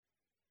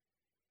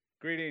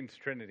Greetings,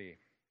 Trinity.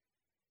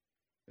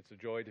 It's a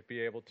joy to be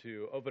able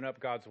to open up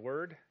God's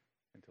Word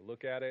and to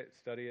look at it,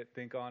 study it,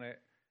 think on it,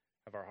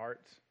 have our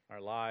hearts, our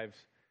lives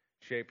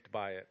shaped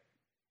by it.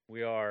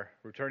 We are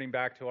returning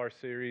back to our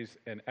series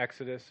in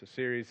Exodus, a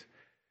series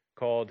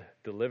called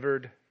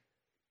Delivered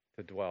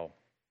to Dwell.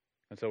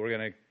 And so we're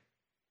going to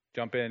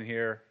jump in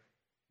here,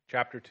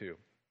 chapter 2.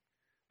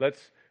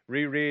 Let's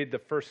reread the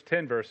first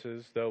 10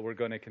 verses, though we're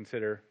going to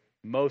consider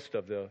most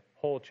of the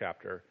whole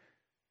chapter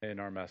in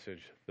our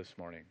message this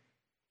morning.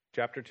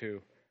 Chapter 2,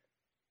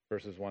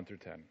 verses 1 through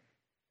 10.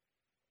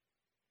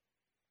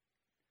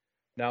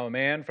 Now a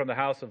man from the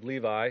house of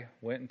Levi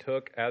went and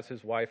took as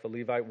his wife a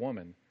Levite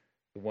woman.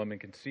 The woman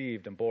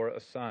conceived and bore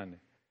a son.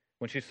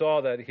 When she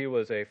saw that he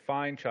was a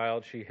fine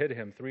child, she hid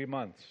him 3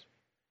 months.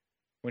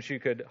 When she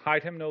could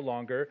hide him no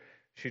longer,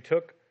 she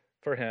took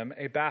for him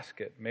a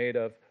basket made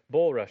of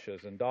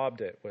bulrushes and daubed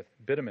it with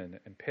bitumen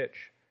and pitch.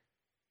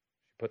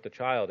 She put the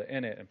child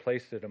in it and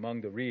placed it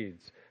among the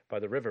reeds by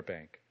the river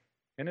bank.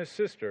 And his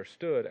sister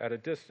stood at a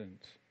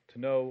distance to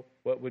know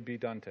what would be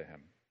done to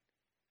him.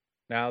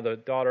 Now the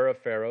daughter of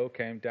Pharaoh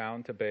came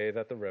down to bathe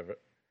at the river.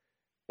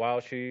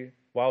 While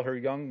her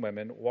young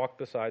women walked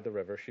beside the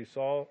river, she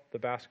saw the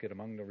basket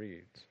among the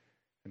reeds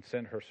and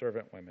sent her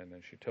servant women,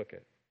 and she took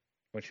it.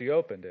 When she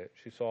opened it,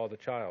 she saw the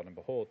child, and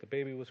behold, the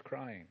baby was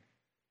crying.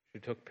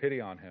 She took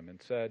pity on him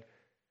and said,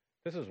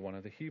 "This is one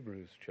of the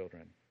Hebrews'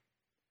 children."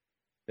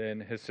 Then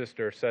his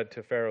sister said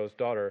to Pharaoh's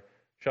daughter,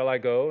 "Shall I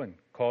go and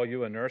call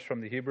you a nurse from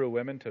the Hebrew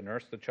women to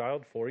nurse the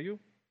child for you?"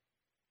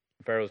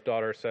 Pharaoh's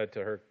daughter said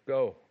to her,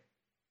 "Go."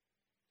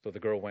 So the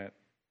girl went,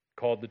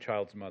 called the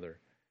child's mother.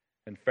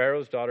 And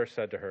Pharaoh's daughter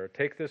said to her,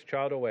 "Take this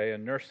child away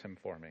and nurse him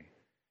for me,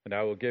 and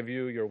I will give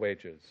you your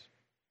wages."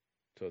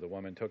 So the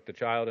woman took the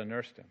child and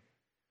nursed him.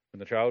 When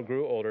the child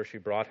grew older, she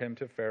brought him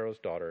to Pharaoh's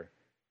daughter,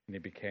 and he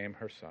became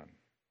her son.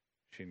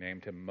 She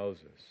named him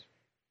Moses,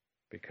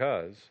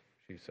 because,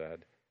 she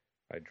said,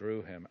 "I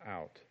drew him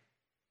out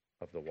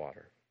of the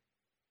water."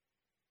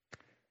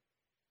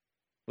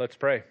 Let's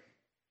pray.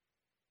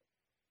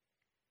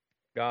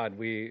 God,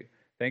 we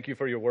thank you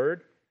for your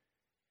word,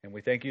 and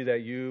we thank you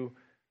that you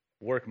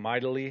work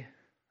mightily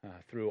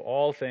through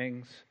all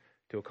things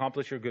to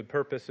accomplish your good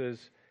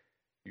purposes.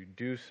 You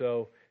do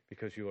so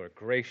because you are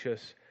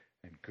gracious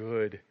and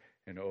good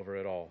and over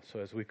it all. So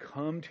as we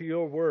come to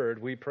your word,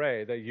 we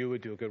pray that you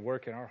would do a good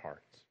work in our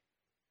hearts.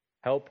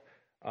 Help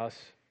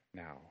us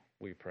now,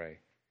 we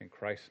pray. In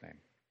Christ's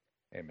name,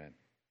 amen.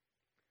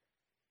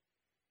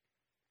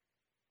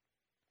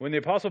 When the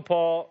Apostle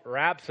Paul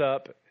wraps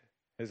up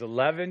his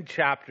 11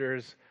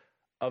 chapters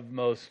of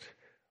most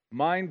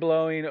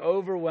mind-blowing,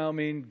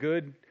 overwhelming,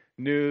 good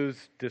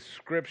news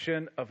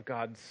description of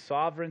God's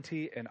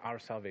sovereignty and our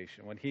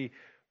salvation, when he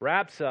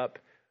wraps up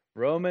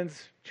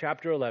Romans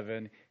chapter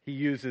 11, he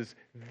uses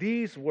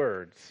these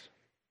words.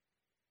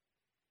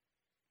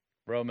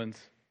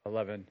 Romans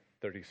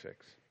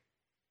 11:36.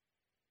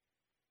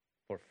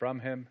 For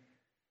from him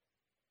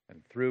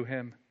and through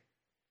him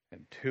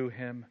and to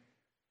him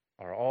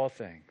are all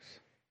things.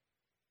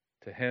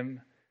 To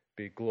him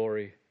be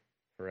glory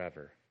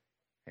forever.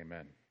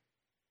 Amen.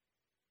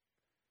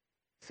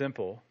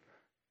 Simple,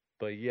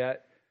 but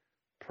yet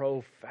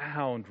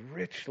profound,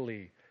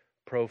 richly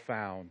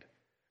profound.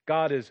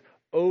 God is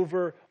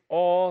over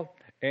all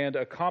and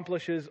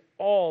accomplishes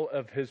all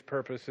of his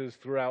purposes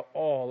throughout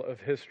all of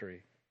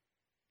history.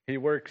 He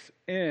works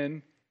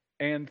in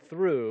and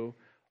through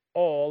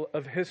all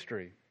of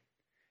history.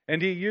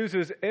 And he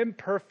uses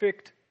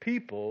imperfect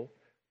people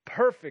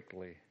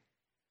perfectly.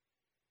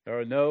 There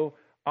are no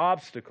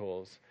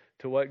obstacles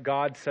to what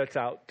God sets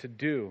out to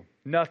do.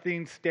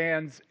 Nothing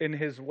stands in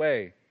his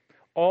way.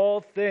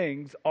 All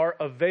things are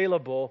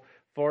available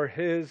for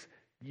his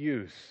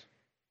use.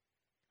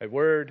 A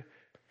word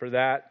for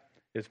that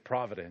is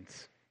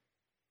providence.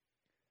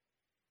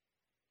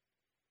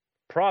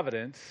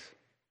 Providence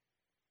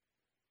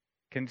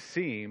can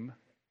seem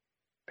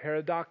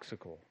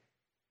paradoxical.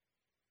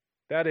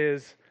 That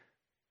is,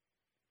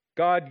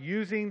 God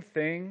using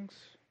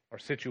things or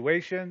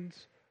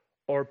situations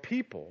or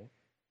people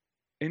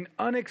in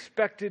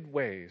unexpected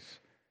ways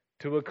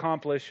to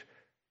accomplish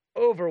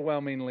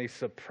overwhelmingly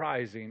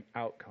surprising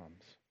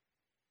outcomes.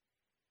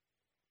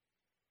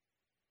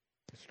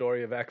 The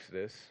story of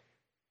Exodus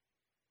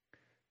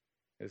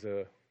is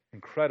an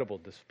incredible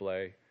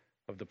display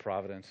of the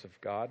providence of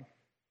God,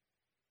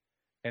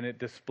 and it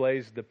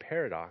displays the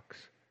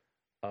paradox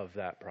of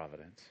that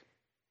providence.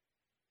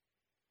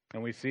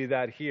 And we see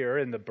that here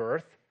in the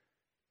birth,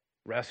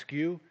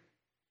 rescue,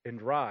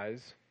 and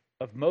rise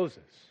of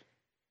Moses,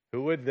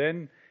 who would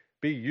then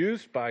be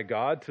used by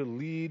God to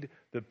lead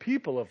the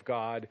people of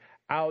God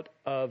out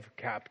of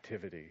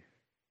captivity.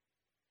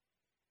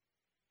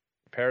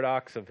 The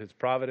paradox of his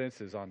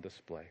providence is on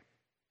display.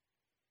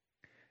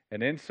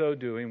 And in so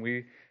doing,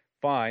 we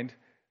find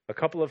a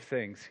couple of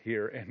things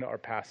here in our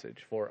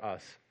passage for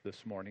us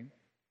this morning.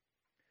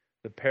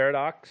 The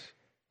paradox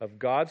of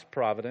God's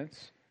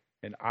providence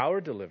in our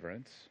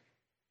deliverance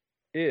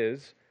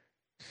is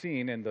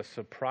seen in the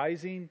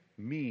surprising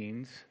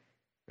means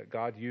that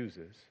God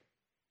uses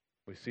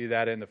We see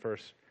that in the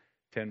first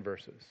 10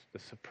 verses. The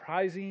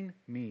surprising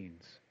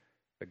means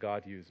that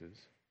God uses.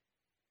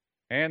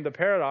 And the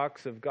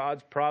paradox of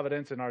God's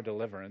providence in our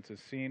deliverance is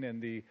seen in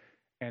the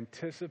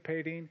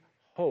anticipating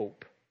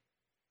hope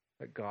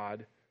that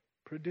God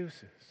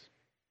produces.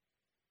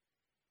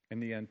 In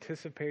the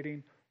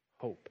anticipating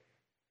hope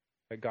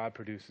that God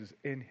produces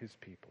in his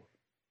people.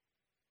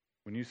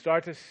 When you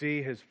start to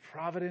see his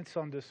providence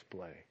on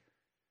display,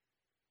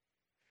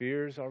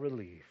 fears are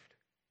relieved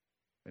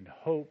and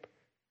hope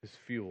is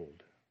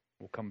fueled.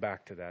 We'll come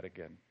back to that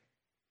again.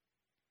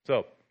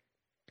 So,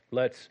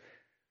 let's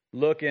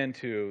look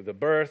into the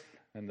birth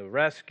and the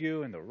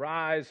rescue and the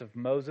rise of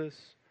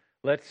Moses.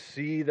 Let's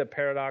see the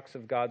paradox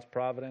of God's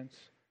providence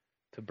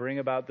to bring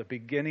about the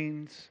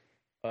beginnings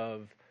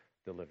of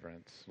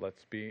deliverance.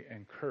 Let's be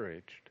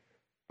encouraged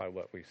by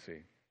what we see.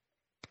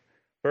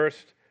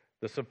 First,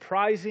 the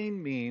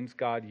surprising means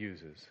God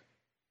uses.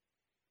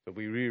 So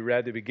we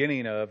reread the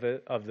beginning of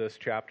this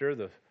chapter,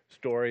 the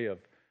story of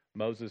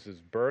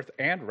Moses' birth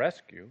and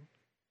rescue.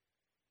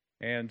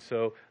 And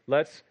so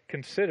let's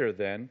consider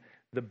then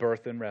the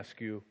birth and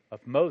rescue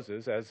of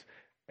Moses as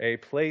a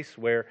place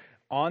where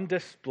on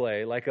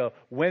display, like a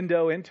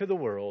window into the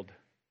world,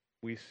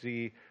 we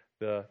see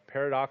the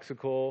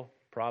paradoxical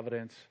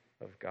providence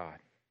of God.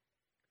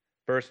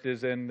 First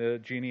is in the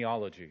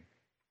genealogy.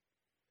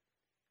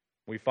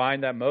 We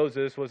find that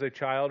Moses was a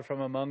child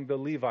from among the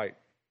Levite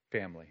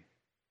family.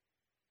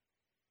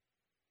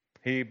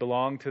 He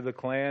belonged to the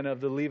clan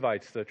of the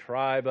Levites, the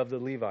tribe of the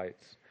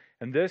Levites.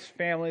 And this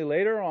family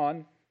later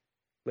on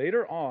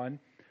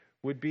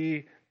would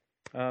be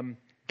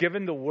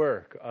given the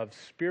work of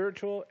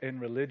spiritual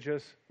and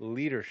religious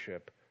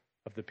leadership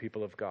of the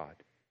people of God.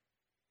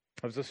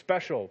 It was a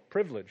special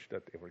privilege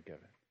that they were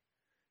given.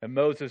 And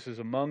Moses is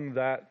among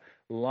that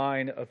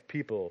line of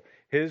people.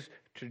 His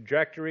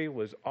trajectory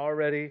was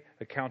already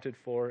accounted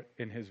for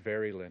in his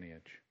very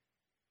lineage.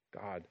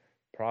 God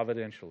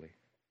providentially,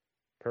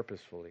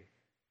 purposefully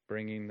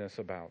bringing this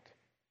about.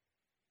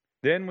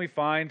 Then we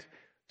find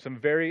some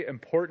very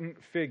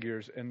important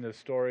figures in the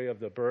story of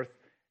the birth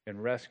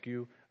and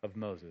rescue of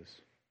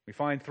Moses. We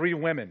find 3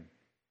 women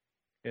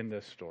in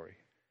this story,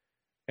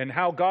 and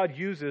how God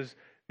uses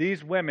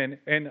these women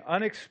in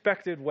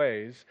unexpected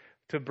ways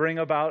to bring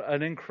about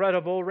an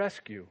incredible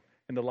rescue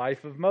in the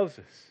life of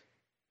Moses.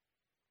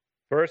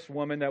 First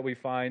woman that we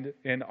find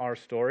in our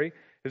story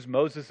is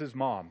Moses'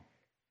 mom.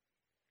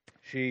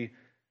 She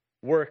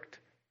worked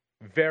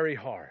very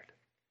hard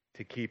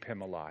to keep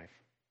him alive.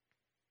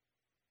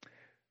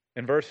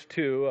 In verse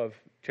 2 of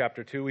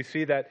chapter 2, we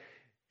see that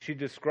she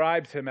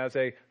describes him as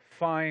a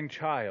fine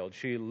child.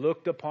 She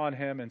looked upon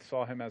him and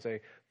saw him as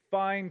a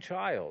fine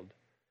child.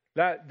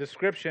 That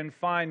description,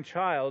 fine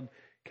child,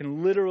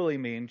 can literally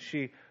mean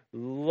she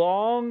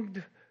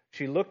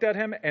looked at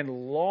him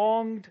and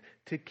longed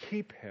to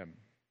keep him.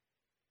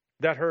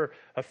 That her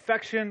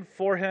affection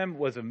for him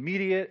was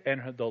immediate,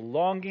 and the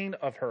longing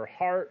of her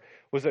heart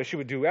was that she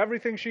would do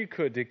everything she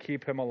could to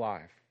keep him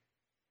alive.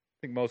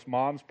 I think most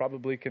moms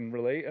probably can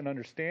relate and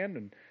understand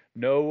and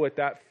know what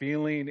that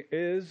feeling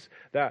is,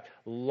 that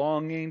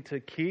longing to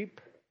keep.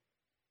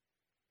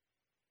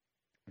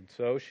 And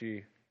so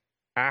she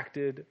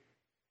acted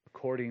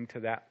according to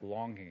that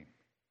longing.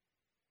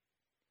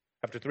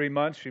 After 3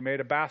 months, she made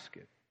a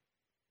basket.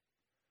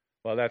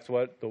 Well, that's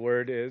what the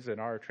word is in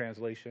our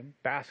translation,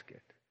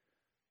 basket.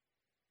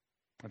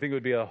 I think it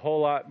would be a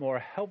whole lot more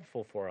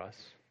helpful for us,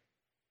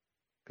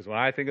 because when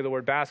I think of the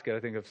word basket, I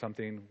think of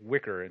something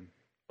wicker and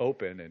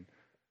open and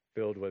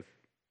filled with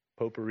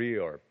potpourri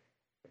or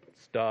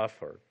stuff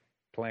or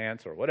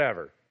plants or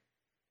whatever.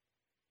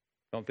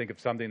 Don't think of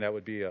something that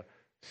would be a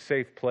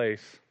safe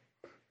place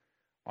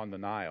on the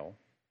Nile.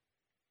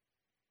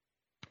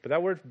 But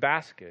that word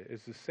basket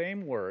is the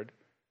same word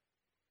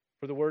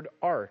for the word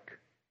ark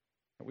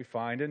that we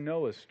find in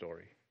Noah's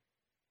story.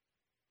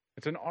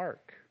 It's an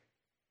ark.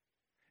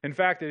 In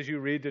fact, as you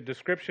read the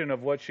description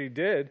of what she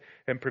did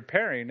in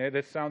preparing it,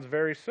 it sounds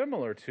very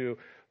similar to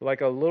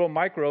like a little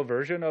micro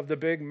version of the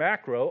big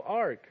macro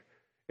ark.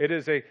 It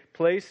is a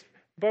place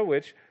by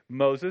which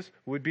Moses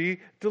would be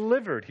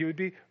delivered. He would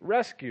be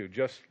rescued,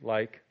 just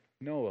like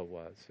Noah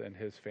was and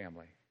his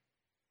family.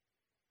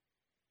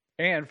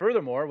 And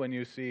furthermore, when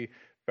you see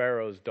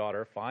Pharaoh's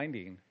daughter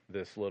finding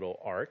this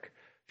little ark,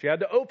 she had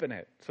to open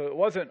it. So it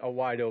wasn't a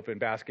wide open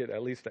basket,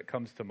 at least that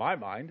comes to my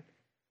mind.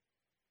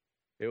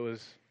 It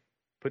was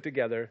put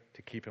together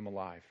to keep him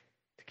alive,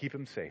 to keep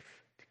him safe,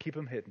 to keep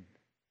him hidden.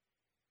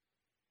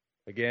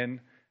 Again,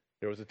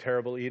 there was a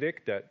terrible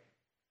edict that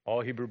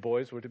all Hebrew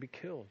boys were to be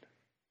killed.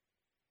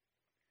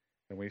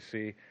 And we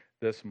see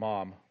this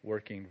mom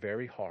working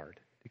very hard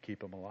to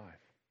keep him alive.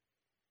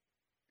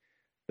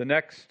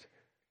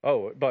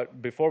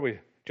 But before we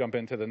jump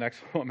into the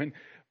next woman,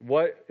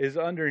 what is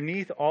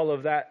underneath all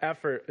of that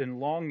effort and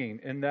longing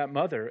in that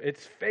mother?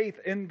 It's faith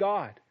in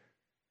God.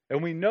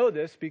 And we know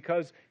this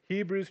because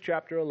Hebrews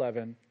chapter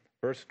 11,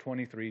 verse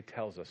 23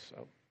 tells us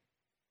so.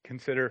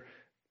 Consider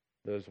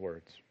those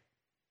words.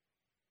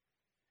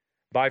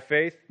 By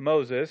faith,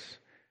 Moses,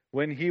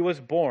 when he was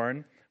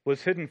born,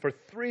 was hidden for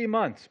 3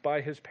 months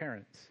by his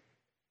parents.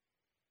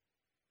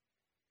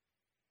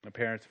 The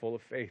parents, full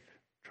of faith,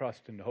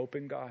 trust, and hope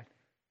in God,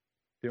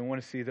 didn't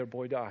want to see their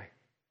boy die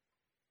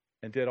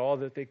and did all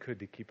that they could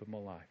to keep him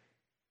alive.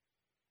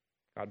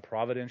 God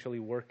providentially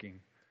working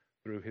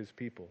through his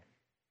people.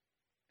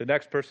 The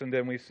next person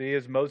then we see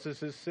is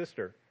Moses'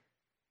 sister,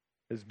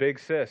 his big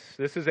sis.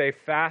 This is a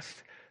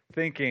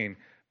fast-thinking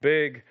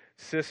big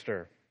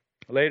sister.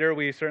 Later,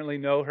 we certainly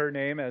know her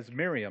name as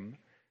Miriam.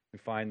 We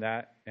find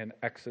that in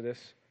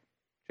Exodus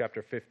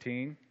chapter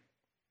 15.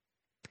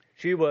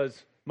 She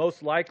was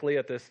most likely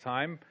at this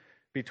time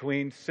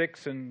between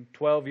 6 and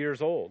 12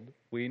 years old.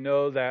 We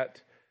know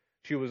that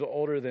she was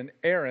older than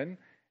Aaron,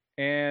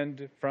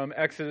 and from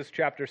Exodus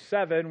chapter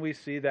 7, we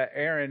see that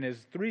Aaron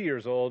is 3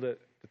 years old at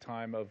the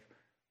time of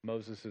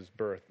Moses'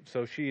 birth.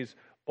 So she's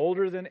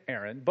older than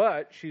Aaron,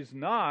 but she's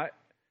not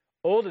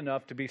old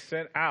enough to be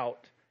sent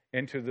out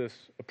into this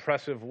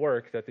oppressive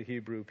work that the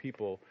Hebrew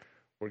people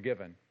were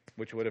given,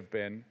 which would have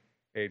been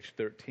age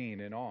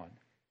 13 and on.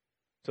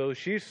 So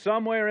she's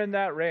somewhere in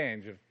that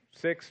range of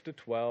 6 to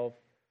 12.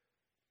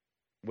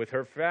 With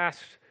her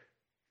fast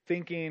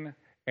thinking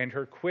and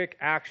her quick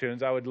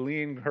actions, I would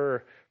lean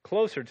her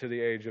closer to the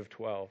age of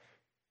 12.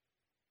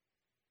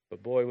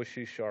 But boy, was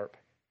she sharp.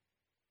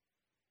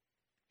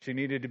 She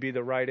needed to be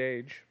the right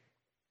age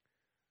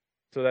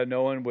so that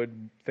no one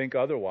would think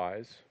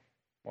otherwise.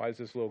 Why is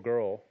this little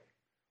girl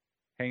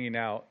hanging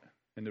out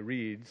in the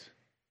reeds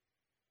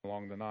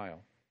along the Nile?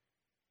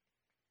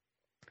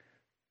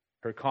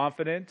 Her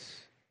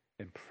confidence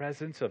and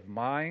presence of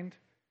mind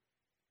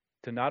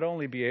to not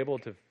only be able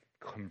to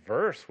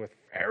converse with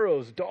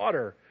Pharaoh's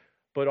daughter,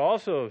 but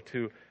also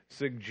to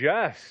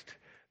suggest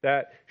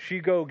that she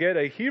go get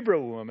a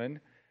Hebrew woman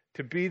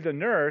to be the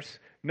nurse,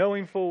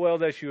 knowing full well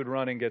that she would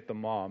run and get the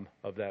mom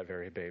of that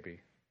very baby.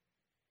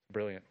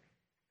 Brilliant.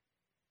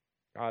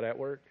 God at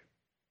work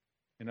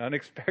in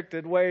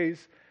unexpected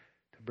ways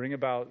to bring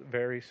about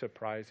very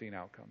surprising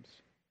outcomes.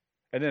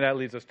 And then that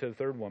leads us to the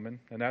third woman,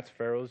 and that's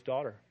Pharaoh's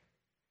daughter.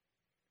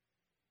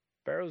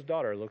 Pharaoh's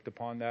daughter looked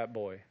upon that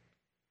boy,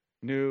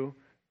 knew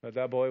that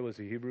that boy was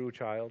a Hebrew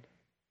child,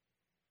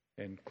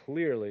 and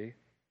clearly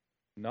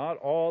not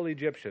all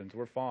Egyptians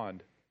were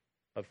fond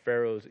of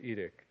Pharaoh's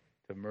edict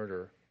to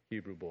murder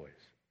Hebrew boys.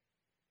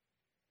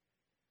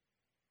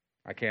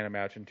 I can't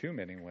imagine too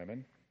many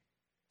women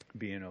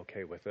being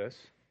okay with this.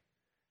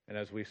 And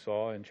as we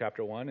saw in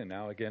chapter 1 and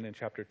now again in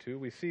chapter 2,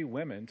 we see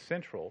women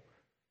central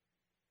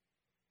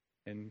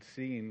in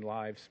seeing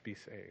lives be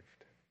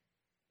saved.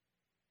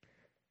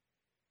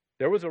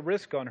 There was a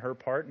risk on her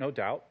part, no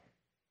doubt,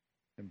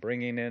 in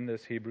bringing in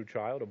this Hebrew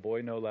child, a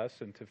boy no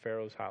less, into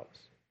Pharaoh's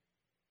house.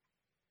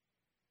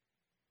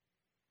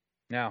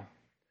 Now,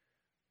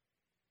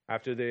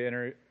 after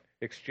the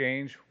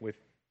exchange with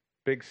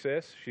Big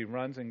Sis, she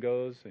runs and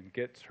goes and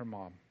gets her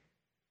mom.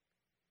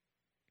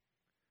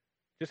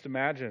 Just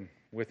imagine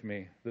with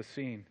me the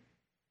scene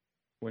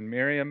when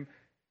Miriam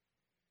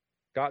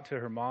got to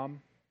her mom,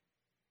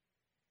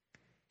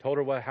 told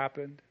her what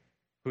happened,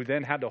 who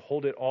then had to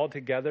hold it all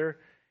together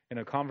in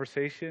a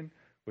conversation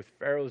with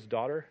Pharaoh's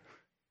daughter.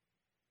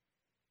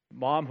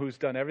 Mom, who's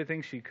done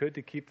everything she could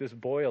to keep this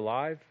boy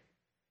alive,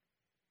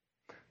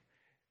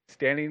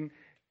 standing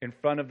in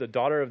front of the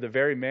daughter of the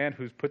very man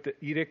who's put the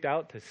edict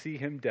out to see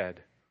him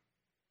dead.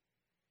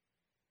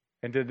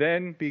 And to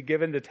then be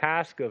given the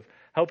task of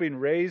helping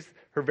raise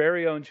her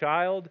very own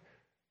child,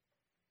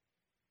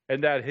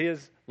 and that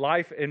his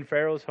life in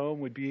Pharaoh's home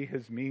would be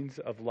his means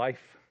of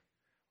life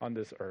on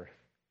this earth.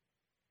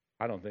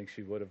 I don't think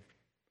she would have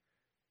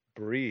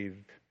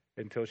breathed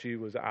until she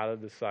was out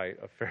of the sight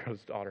of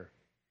Pharaoh's daughter.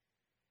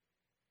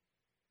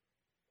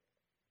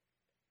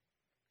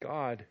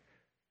 God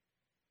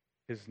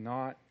is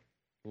not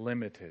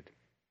limited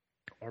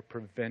or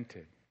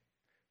prevented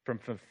from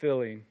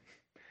fulfilling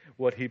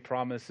what he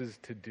promises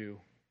to do.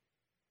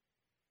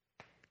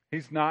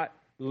 He's not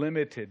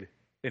limited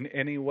in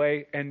any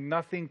way, and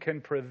nothing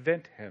can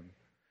prevent him,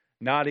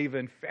 not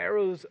even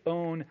Pharaoh's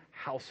own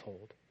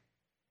household.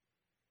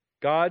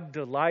 God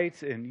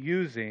delights in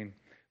using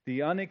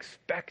the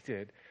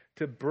unexpected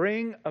to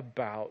bring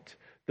about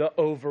the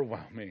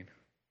overwhelming.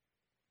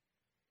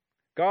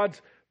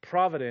 God's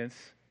providence,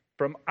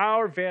 from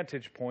our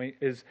vantage point,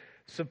 is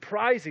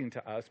surprising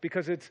to us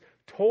because it's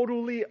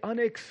totally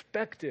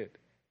unexpected.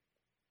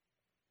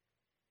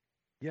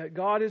 Yet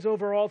God is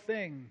over all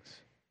things,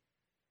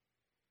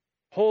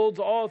 holds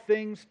all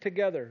things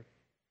together,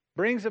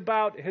 brings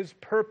about his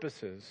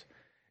purposes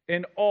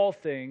in all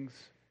things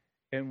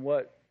in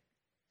what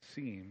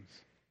seems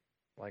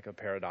like a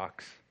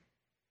paradox.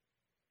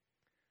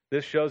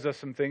 This shows us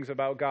some things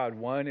about God.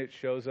 One, it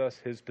shows us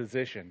his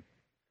position.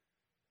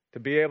 To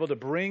be able to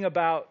bring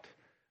about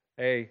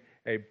a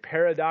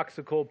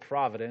paradoxical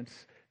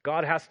providence,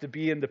 God has to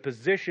be in the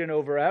position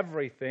over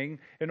everything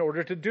in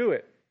order to do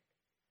it.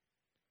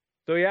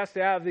 So he has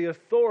to have the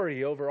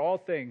authority over all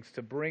things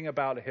to bring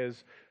about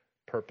his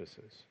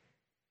purposes.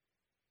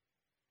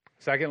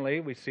 Secondly,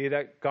 we see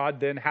that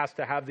God then has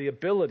to have the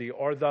ability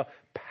or the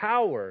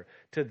power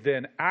to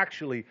then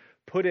actually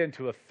put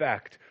into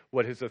effect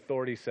what his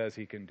authority says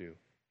he can do.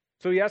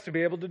 So he has to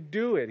be able to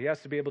do it. He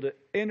has to be able to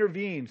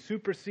intervene,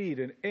 supersede,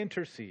 and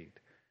intercede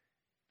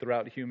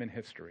throughout human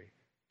history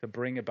to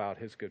bring about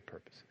his good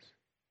purposes.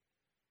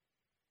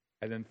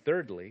 And then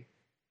thirdly,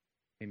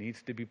 he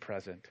needs to be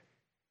present.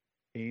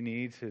 He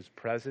needs his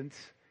presence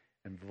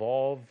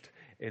involved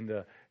in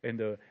the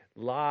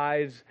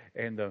lives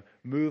and the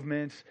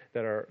movements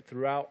that are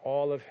throughout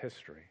all of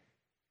history.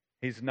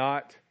 He's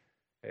not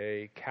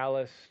a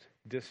calloused,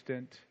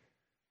 distant,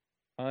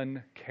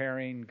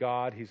 uncaring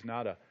God. He's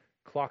not a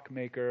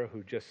clockmaker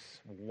who just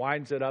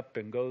winds it up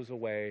and goes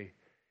away.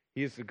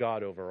 He is the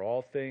God over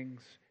all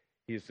things.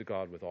 He is the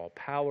God with all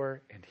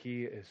power, and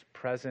he is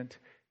present,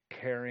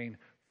 caring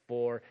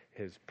for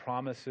his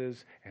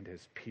promises and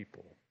his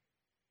people.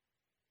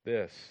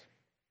 This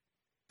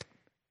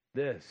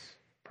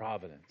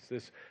providence,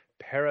 this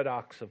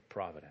paradox of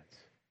providence,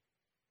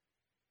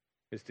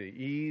 is to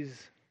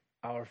ease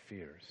our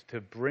fears,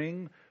 to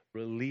bring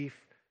relief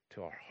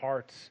to our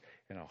hearts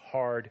in a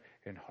hard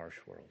and harsh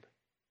world.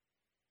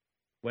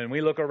 When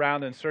we look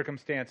around and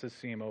circumstances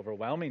seem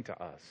overwhelming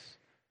to us,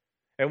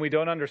 and we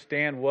don't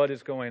understand what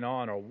is going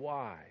on or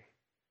why,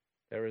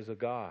 there is a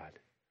God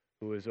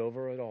who is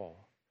over it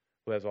all,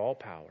 who has all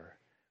power,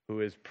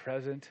 who is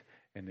present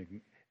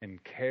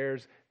and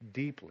cares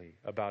deeply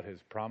about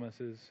his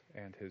promises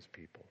and his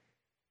people.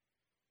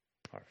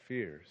 Our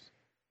fears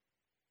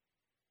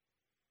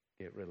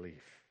get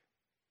relief.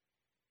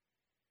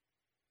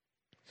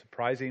 The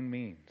surprising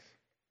means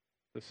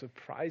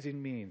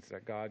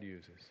that God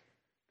uses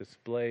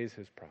displays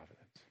his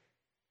providence.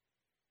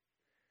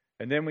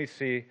 And then we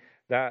see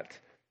that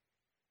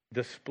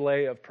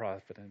display of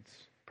providence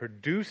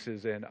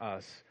produces in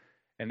us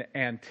an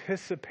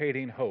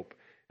anticipating hope.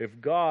 If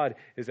God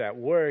is at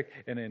work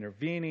and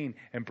intervening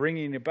and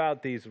bringing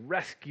about these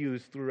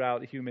rescues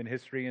throughout human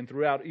history and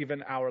throughout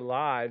even our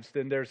lives,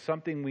 then there's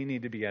something we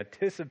need to be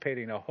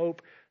anticipating, a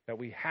hope that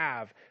we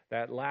have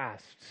that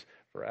lasts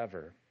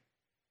forever.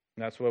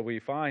 And that's what we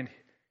find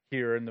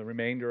here in the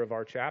remainder of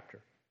our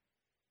chapter.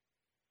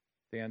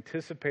 The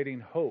anticipating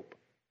hope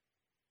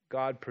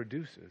God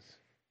produces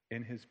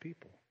in his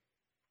people.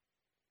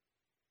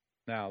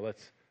 Now,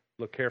 let's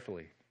look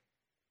carefully.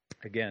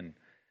 Again,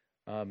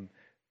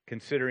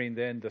 considering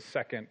then the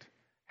second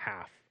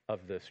half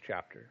of this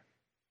chapter.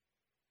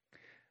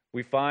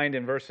 We find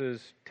in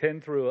verses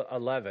 10 through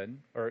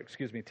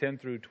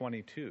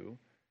 22,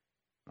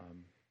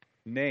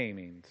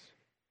 namings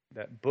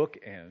that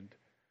bookend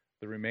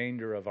the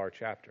remainder of our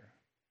chapter.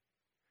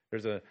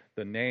 There's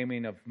the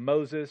naming of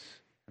Moses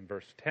in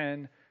verse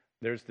 10.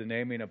 There's the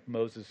naming of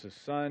Moses'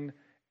 son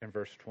in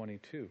verse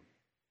 22.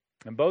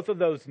 And both of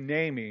those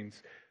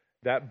namings,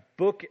 that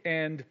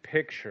bookend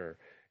picture,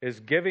 is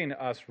giving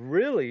us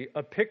really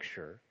a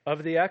picture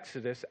of the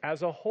Exodus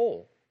as a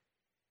whole.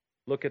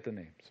 Look at the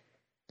names.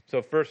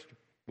 So first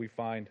we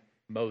find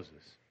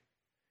Moses.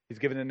 He's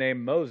given the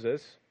name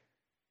Moses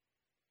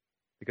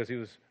because he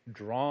was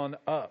drawn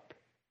up,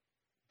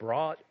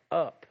 brought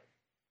up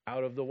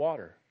out of the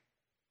water.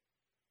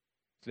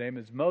 His name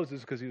is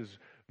Moses because he was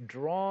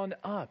drawn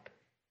up.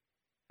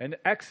 And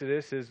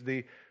Exodus is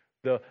the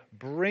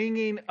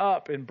bringing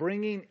up and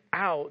bringing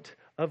out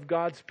of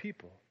God's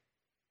people.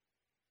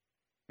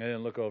 And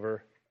then look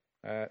over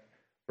at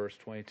verse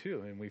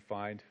 22, and we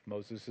find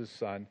Moses'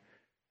 son.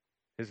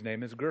 His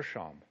name is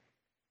Gershom.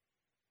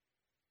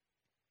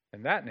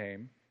 And that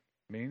name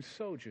means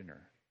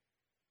sojourner,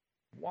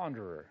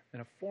 wanderer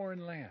in a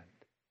foreign land.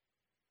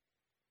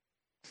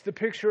 It's the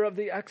picture of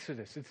the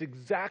Exodus. It's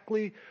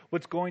exactly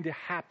what's going to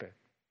happen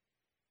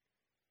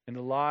in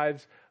the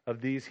lives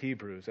of these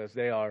Hebrews as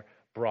they are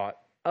brought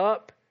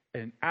up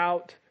and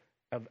out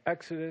of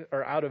Exodus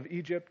or out of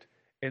Egypt,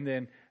 and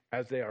then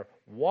as they are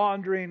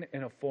wandering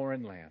in a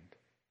foreign land.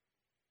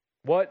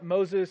 What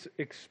Moses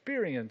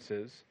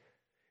experiences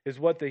is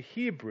what the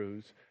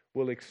Hebrews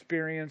will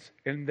experience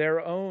in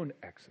their own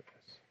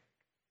Exodus.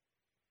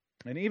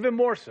 And even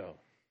more so,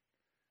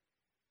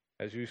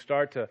 as you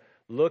start to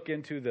look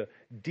into the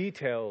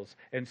details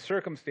and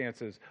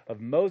circumstances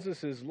of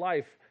Moses'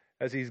 life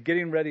as he's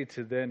getting ready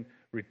to then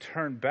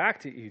return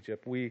back to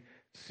Egypt, we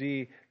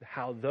see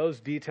how those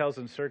details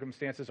and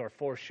circumstances are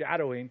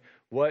foreshadowing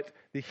what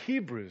the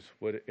Hebrews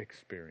would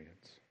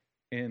experience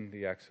in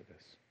the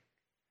Exodus.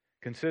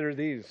 Consider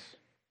these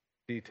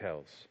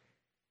details.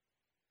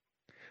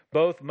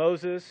 Both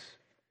Moses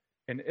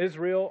and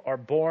Israel are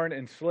born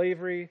in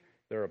slavery,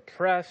 they're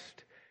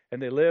oppressed,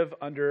 and they live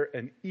under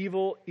an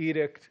evil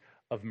edict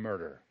of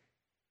murder.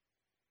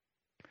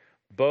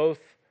 Both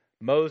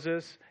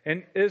Moses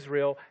and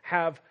Israel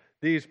have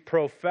these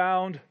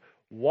profound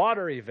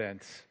water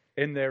events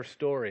in their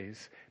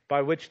stories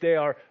by which they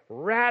are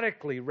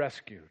radically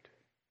rescued.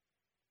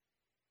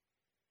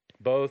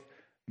 Both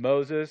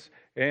Moses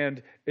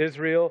and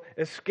Israel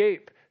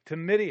escape to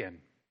Midian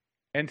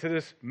and to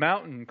this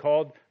mountain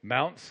called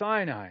Mount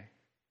Sinai.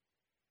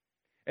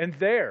 And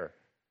there,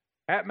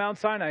 at Mount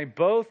Sinai,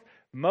 both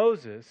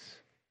Moses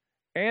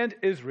and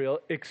Israel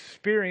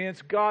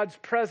experience God's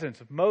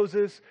presence.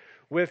 Moses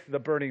with the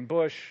burning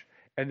bush,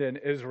 and then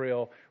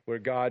Israel where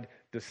God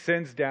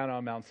descends down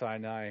on Mount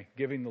Sinai,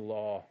 giving the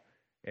law,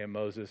 and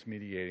Moses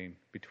mediating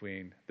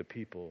between the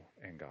people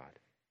and God.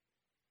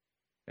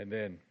 And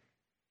then,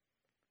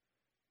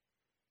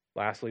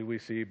 lastly, we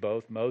see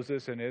both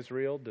Moses and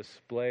Israel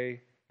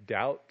display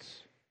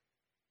doubts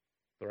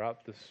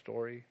throughout the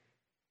story,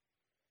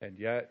 and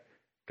yet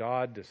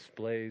God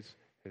displays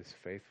his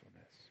faithfulness.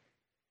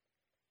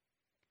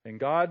 In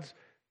God's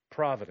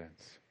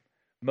providence,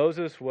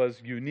 Moses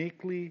was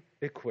uniquely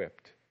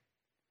equipped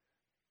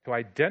to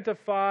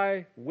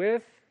identify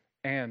with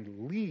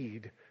and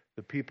lead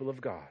the people of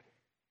God.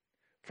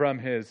 From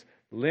his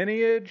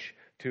lineage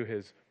to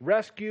his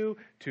rescue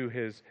to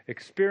his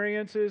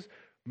experiences,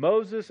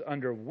 Moses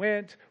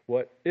underwent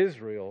what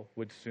Israel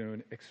would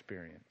soon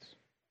experience.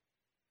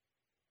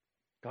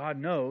 God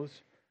knows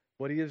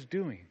what he is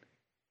doing,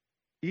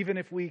 even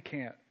if we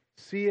can't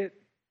see it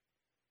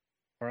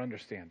or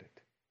understand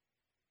it.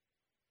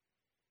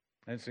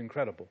 And it's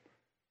incredible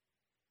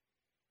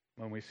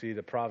when we see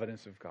the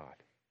providence of God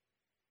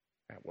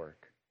at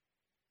work.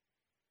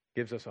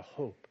 It gives us a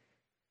hope,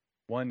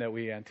 one that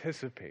we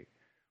anticipate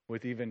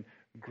with even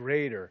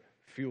greater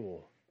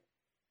fuel.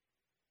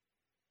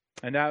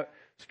 And that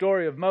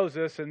story of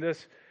Moses and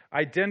this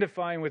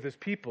identifying with his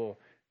people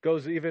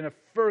goes even a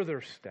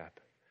further step.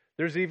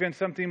 There's even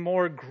something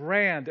more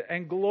grand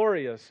and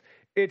glorious.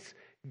 It's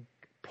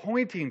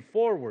pointing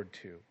forward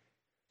to.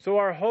 So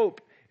our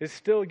hope is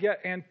still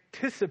yet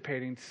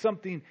anticipating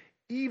something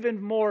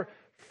even more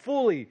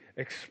fully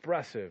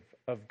expressive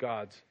of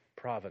God's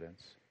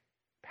providence,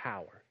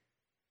 power,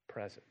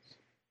 presence.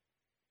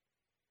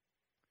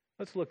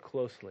 Let's look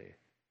closely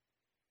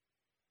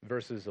at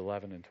verses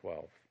 11 and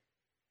 12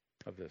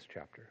 of this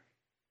chapter.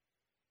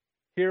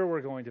 Here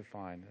we're going to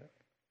find that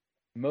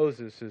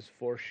Moses is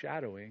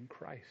foreshadowing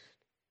Christ.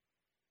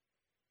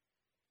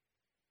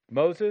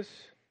 Moses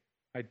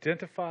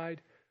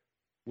identified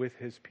with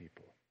his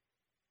people.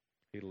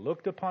 He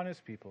looked upon his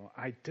people,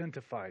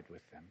 identified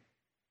with them.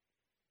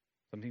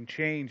 Something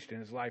changed in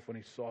his life when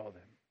he saw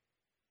them,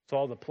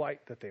 saw the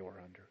plight that they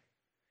were under,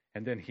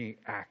 and then he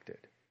acted.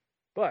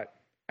 But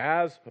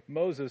as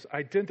Moses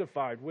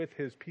identified with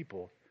his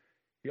people,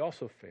 he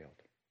also failed.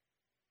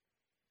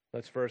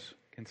 Let's first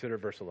consider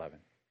verse 11.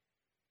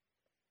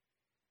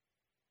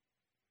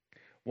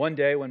 One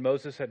day when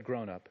Moses had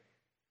grown up,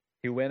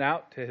 he went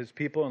out to his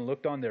people and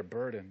looked on their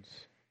burdens.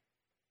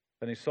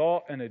 Then he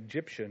saw an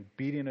Egyptian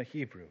beating a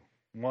Hebrew,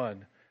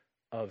 one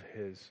of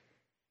his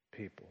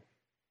people.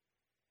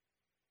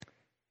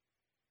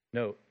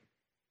 Note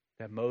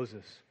that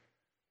Moses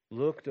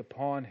looked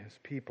upon his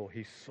people.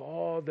 He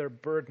saw their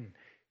burden.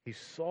 He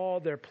saw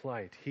their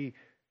plight. He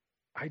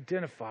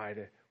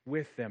identified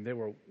with them. They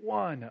were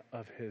one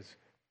of his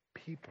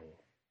people.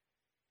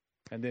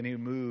 And then he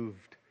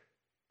moved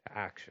to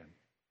action.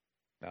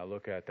 Now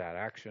look at that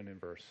action in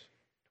verse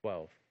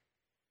 12.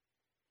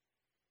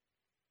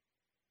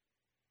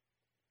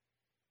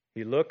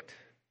 He looked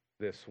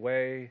this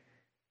way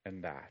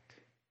and that.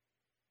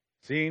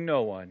 Seeing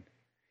no one,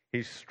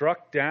 he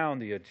struck down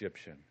the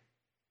Egyptian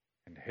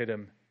and hid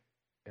him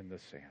in the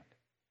sand.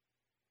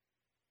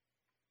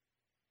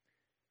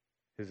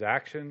 His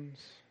actions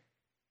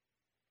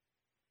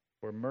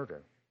were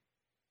murder.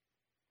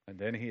 And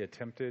then he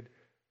attempted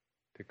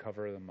to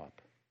cover them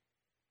up.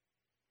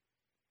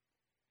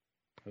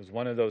 It was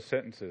one of those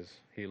sentences.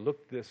 He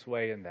looked this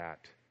way and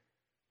that.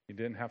 You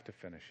didn't have to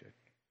finish it.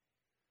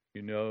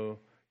 You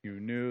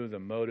knew the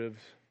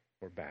motives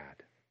were bad.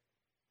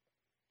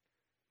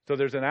 So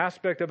there's an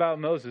aspect about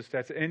Moses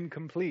that's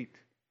incomplete.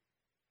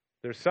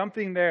 There's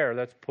something there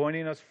that's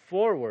pointing us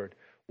forward.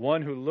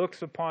 One who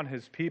looks upon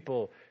his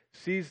people,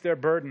 sees their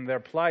burden,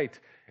 their plight,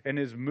 and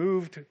is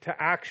moved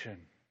to action.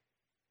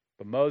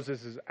 But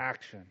Moses'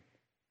 action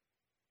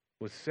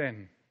was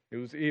sin. It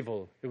was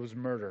evil. It was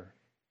murder.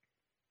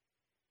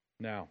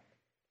 Now,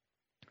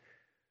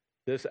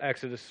 this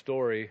Exodus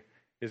story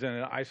isn't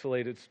an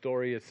isolated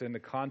story. It's in the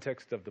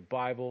context of the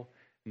Bible.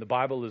 And the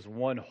Bible is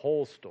one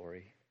whole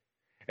story.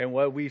 And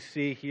what we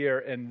see here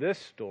in this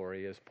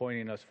story is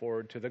pointing us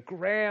forward to the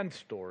grand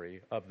story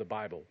of the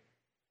Bible.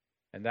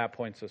 And that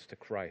points us to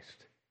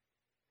Christ.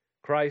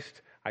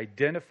 Christ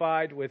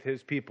identified with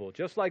his people,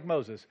 just like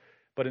Moses,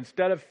 but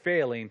instead of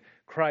failing,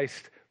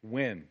 Christ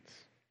wins.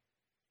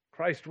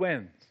 Christ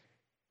wins.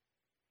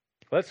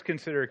 Let's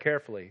consider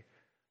carefully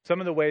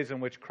some of the ways in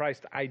which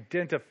Christ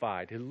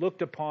identified. He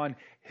looked upon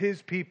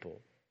his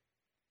people,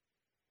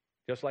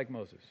 just like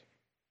Moses.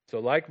 So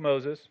like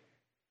Moses,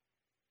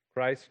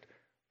 Christ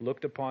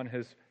looked upon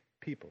his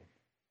people.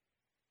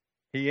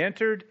 He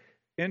entered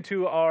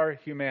into our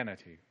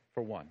humanity,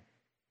 for one.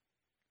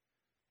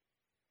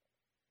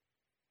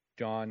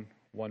 John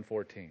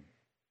 1:14.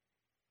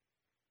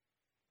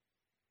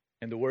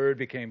 And the Word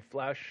became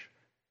flesh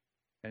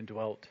and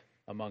dwelt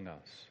among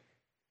us.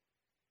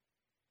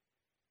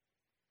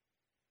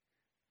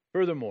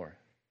 Furthermore,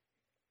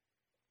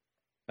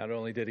 not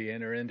only did he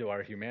enter into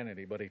our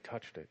humanity, but he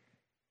touched it.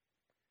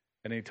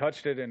 And he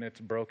touched it in its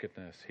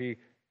brokenness. He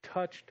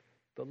touched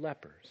the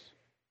lepers.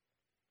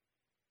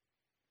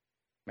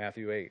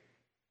 Matthew 8,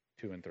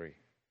 2 and 3.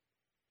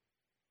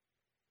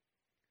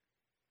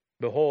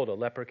 Behold, a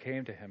leper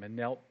came to him and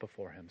knelt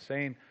before him,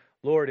 saying,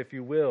 Lord, if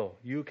you will,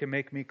 you can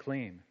make me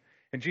clean.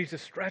 And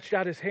Jesus stretched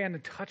out his hand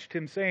and touched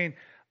him, saying,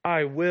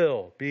 I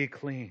will be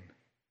clean.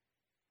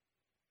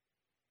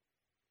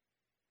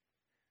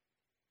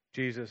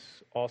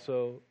 Jesus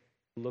also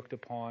looked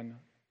upon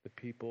the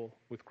people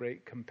with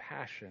great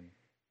compassion.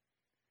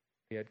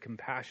 He had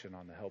compassion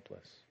on the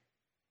helpless.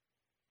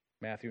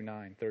 Matthew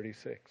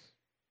 9:36.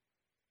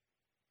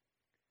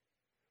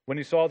 When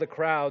he saw the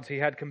crowds, he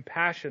had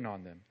compassion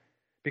on them,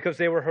 because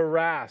they were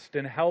harassed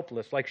and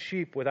helpless, like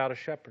sheep without a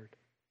shepherd.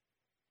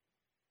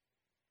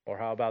 Or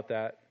how about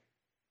that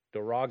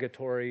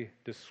derogatory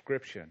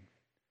description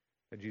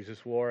that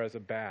Jesus wore as a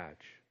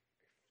badge?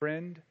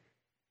 Friend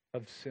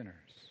of sinners.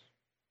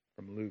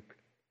 From Luke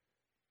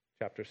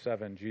chapter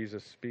 7,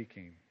 Jesus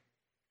speaking.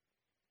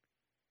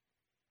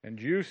 And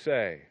you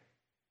say,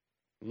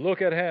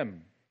 look at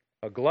him,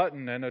 a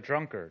glutton and a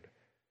drunkard,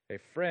 a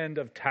friend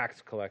of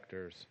tax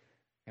collectors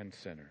and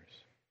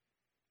sinners.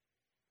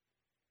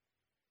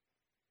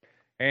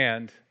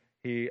 And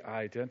he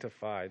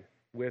identified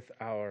with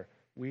our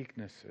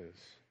weaknesses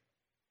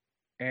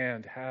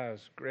and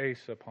has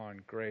grace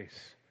upon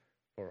grace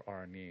for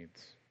our needs.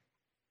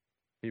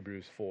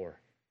 Hebrews 4.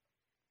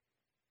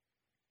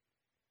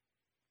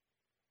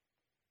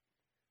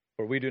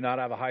 For we do not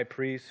have a high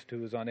priest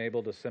who is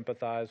unable to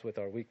sympathize with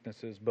our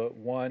weaknesses, but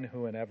one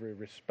who in every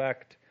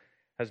respect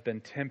has been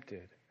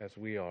tempted as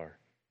we are,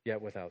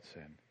 yet without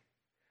sin.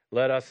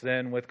 Let us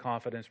then with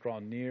confidence draw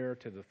near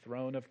to the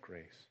throne of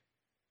grace,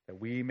 that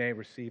we may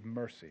receive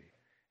mercy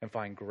and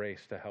find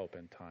grace to help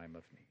in time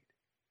of need.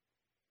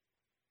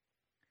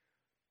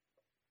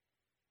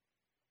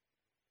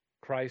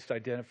 Christ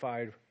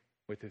identified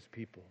with his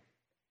people.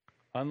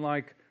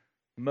 Unlike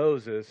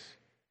Moses,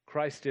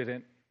 Christ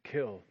didn't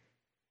kill.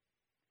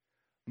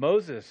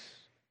 Moses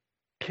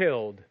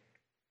killed,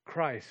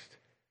 Christ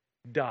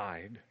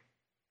died.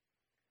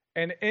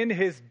 And in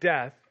his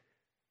death,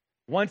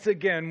 once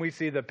again, we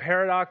see the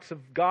paradox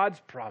of God's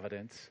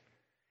providence.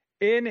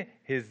 In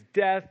his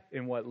death,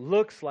 in what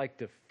looks like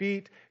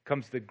defeat,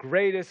 comes the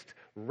greatest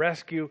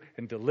rescue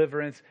and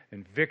deliverance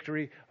and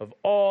victory of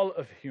all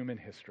of human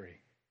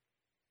history.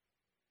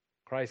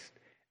 Christ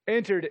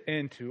entered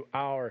into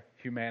our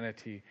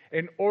humanity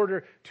in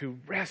order to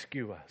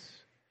rescue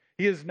us.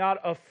 He is not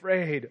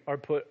afraid or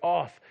put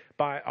off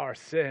by our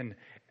sin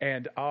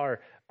and our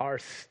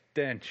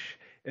stench.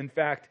 In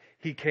fact,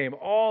 he came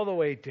all the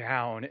way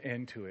down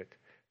into it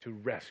to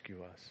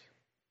rescue us.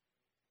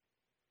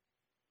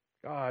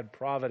 God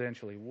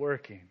providentially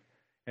working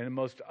in the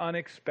most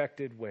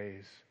unexpected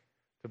ways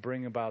to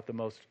bring about the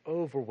most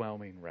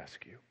overwhelming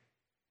rescue.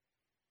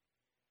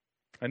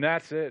 And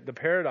that's it. The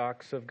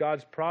paradox of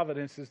God's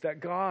providence is that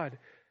God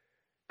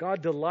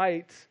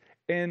delights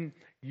in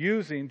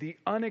using the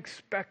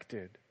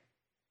unexpected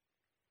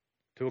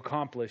to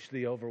accomplish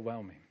the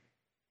overwhelming.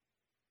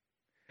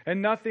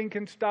 And nothing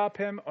can stop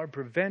him or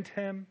prevent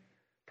him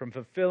from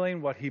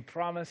fulfilling what he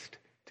promised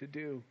to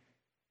do.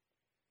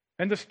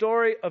 And the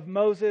story of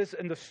Moses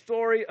and the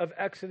story of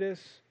Exodus,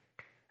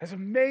 as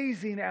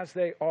amazing as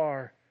they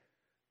are,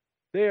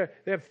 they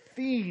have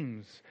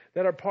themes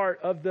that are part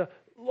of the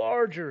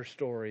larger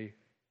story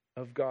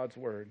of God's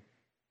Word,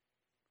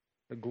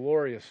 the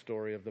glorious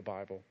story of the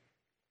Bible.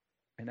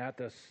 And at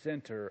the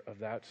center of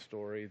that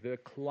story, the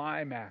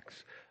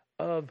climax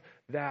of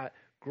that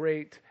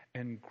great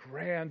and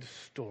grand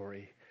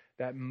story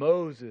that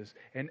Moses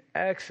and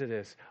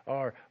Exodus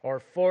are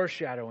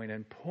foreshadowing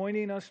and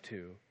pointing us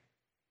to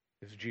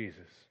is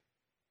Jesus,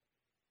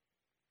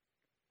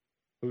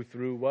 who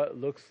through what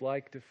looks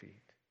like defeat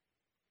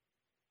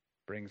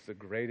brings the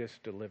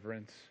greatest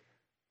deliverance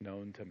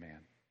known to man.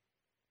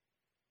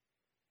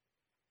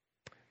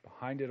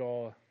 Behind it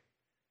all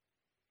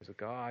is a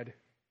God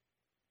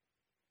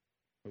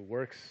who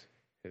works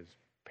his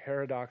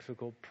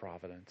paradoxical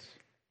providence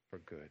for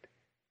good.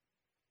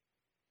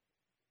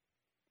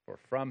 For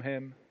from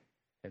him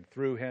and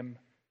through him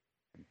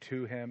and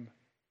to him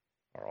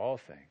are all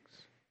things.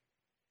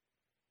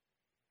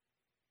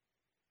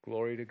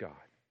 Glory to God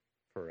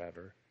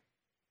forever.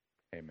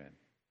 Amen.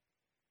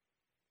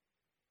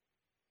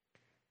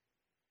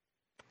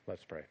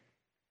 Let's pray.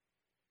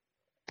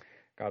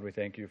 God, we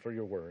thank you for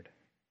your word.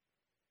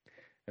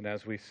 And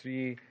as we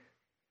see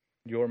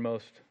your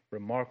most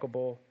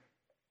remarkable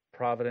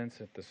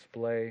providence at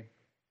display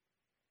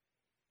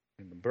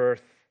in the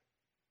birth,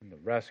 in the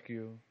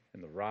rescue,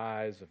 in the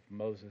rise of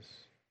Moses,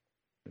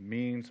 the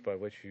means by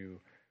which you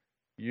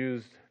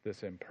used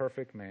this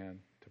imperfect man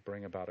to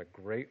bring about a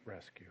great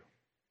rescue.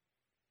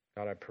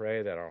 God, I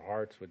pray that our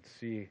hearts would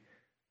see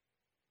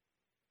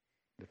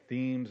the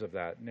themes of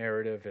that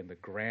narrative and the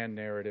grand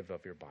narrative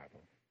of your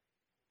Bible,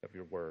 of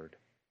your word.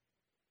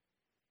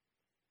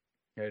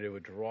 That it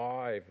would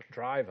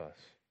drive us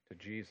to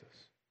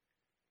Jesus,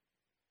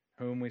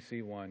 whom we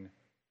see one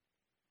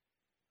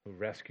who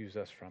rescues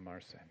us from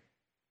our sin.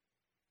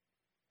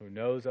 who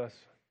knows us,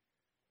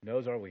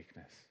 knows our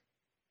weakness,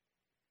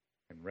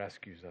 and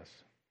rescues us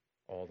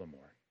all the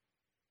more.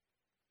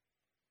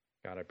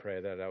 God, I pray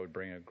that would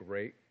bring a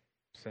great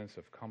sense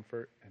of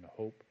comfort and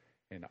hope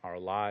in our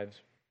lives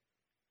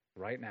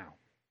right now.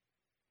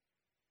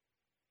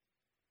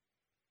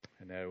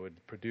 And that it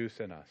would produce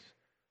in us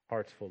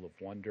hearts full of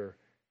wonder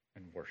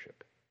and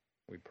worship.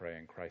 We pray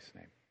in Christ's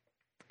name.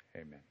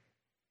 Amen.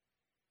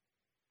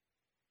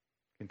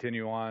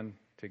 Continue on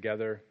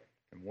together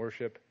in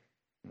worship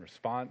and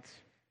response.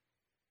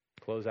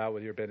 Close out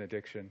with your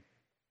benediction.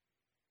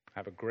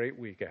 Have a great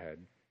week ahead.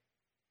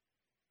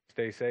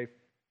 Stay safe.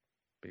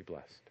 Be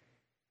blessed.